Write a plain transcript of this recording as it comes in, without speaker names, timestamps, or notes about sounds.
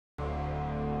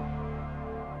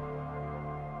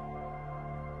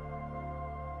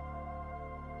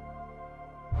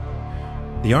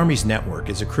The Army's network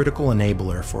is a critical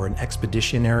enabler for an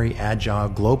expeditionary, agile,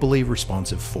 globally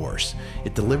responsive force.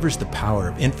 It delivers the power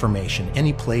of information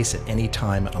any place at any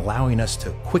time, allowing us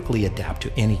to quickly adapt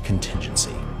to any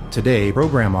contingency. Today,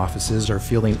 program offices are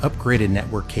fielding upgraded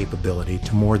network capability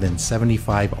to more than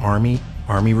 75 Army,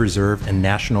 Army Reserve, and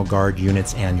National Guard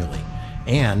units annually.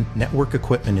 And network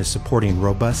equipment is supporting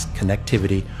robust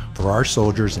connectivity for our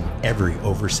soldiers in every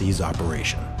overseas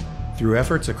operation. Through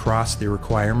efforts across the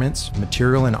requirements,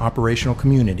 material, and operational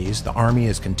communities, the Army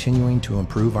is continuing to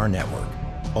improve our network,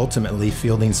 ultimately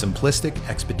fielding simplistic,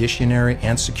 expeditionary,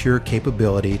 and secure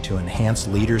capability to enhance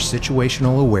leaders'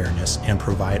 situational awareness and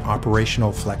provide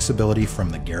operational flexibility from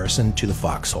the garrison to the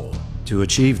foxhole. To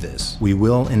achieve this, we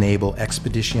will enable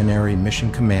Expeditionary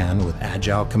Mission Command with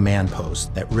agile command posts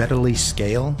that readily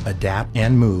scale, adapt,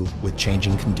 and move with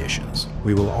changing conditions.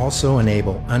 We will also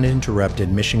enable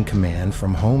uninterrupted mission command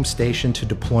from home station to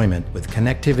deployment with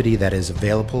connectivity that is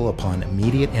available upon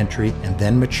immediate entry and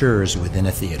then matures within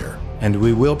a theater. And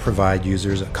we will provide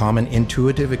users a common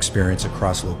intuitive experience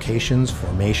across locations,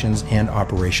 formations, and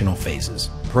operational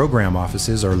phases. Program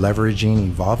offices are leveraging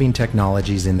evolving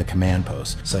technologies in the command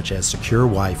post, such as secure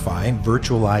Wi-Fi,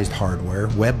 virtualized hardware,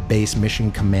 web-based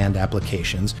mission command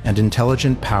applications, and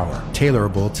intelligent power,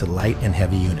 tailorable to light and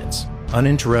heavy units.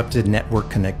 Uninterrupted network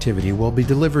connectivity will be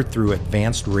delivered through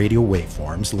advanced radio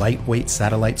waveforms, lightweight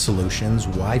satellite solutions,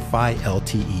 Wi-Fi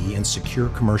LTE, and secure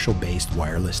commercial-based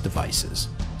wireless devices.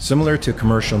 Similar to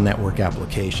commercial network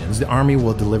applications, the Army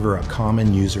will deliver a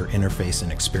common user interface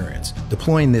and experience.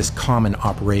 Deploying this common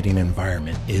operating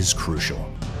environment is crucial.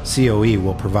 COE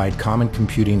will provide common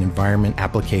computing environment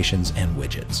applications and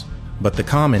widgets. But the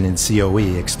common in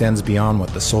COE extends beyond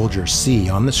what the soldiers see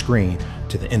on the screen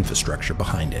to the infrastructure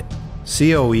behind it.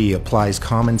 COE applies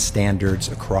common standards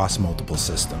across multiple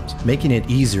systems, making it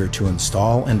easier to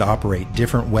install and operate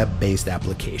different web-based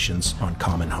applications on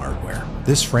common hardware.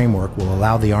 This framework will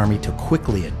allow the Army to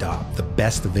quickly adopt the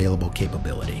best available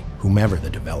capability, whomever the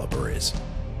developer is.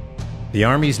 The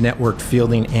Army's network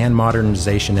fielding and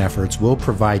modernization efforts will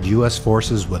provide U.S.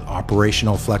 forces with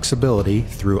operational flexibility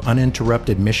through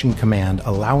uninterrupted mission command,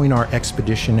 allowing our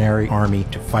Expeditionary Army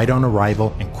to fight on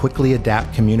arrival and quickly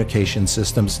adapt communication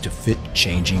systems to fit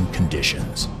changing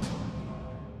conditions.